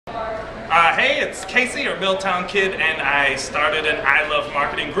Hey, it's Casey, or Milltown Kid, and I started an I Love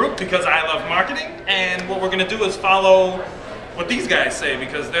Marketing group because I love marketing. And what we're going to do is follow what these guys say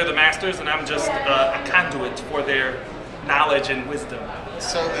because they're the masters and I'm just a conduit for their knowledge and wisdom.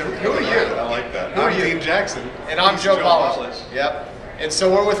 So who are you? I like that. Who are I'm you? Dean Jackson. And I'm Joe Collins. Yep. And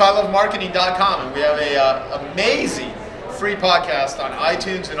so we're with ilovemarketing.com, and we have a amazing free podcast on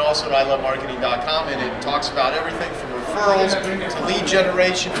iTunes and also at ilovemarketing.com, and it talks about everything from referrals to lead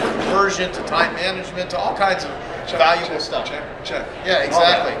generation to conversion to time management to all kinds of valuable stuff. Check. Yeah,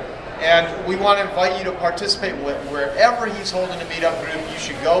 exactly. And we want to invite you to participate wherever he's holding a meetup group. You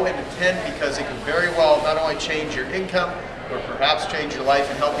should go and attend because it can very well not only change your income, but perhaps change your life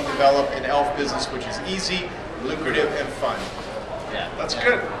in helping develop an elf business, which is easy, lucrative, and fun. Yeah, that's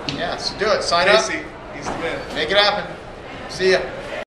good. Yeah, so do it. Sign Casey, up. he's the man. Make it happen. See ya.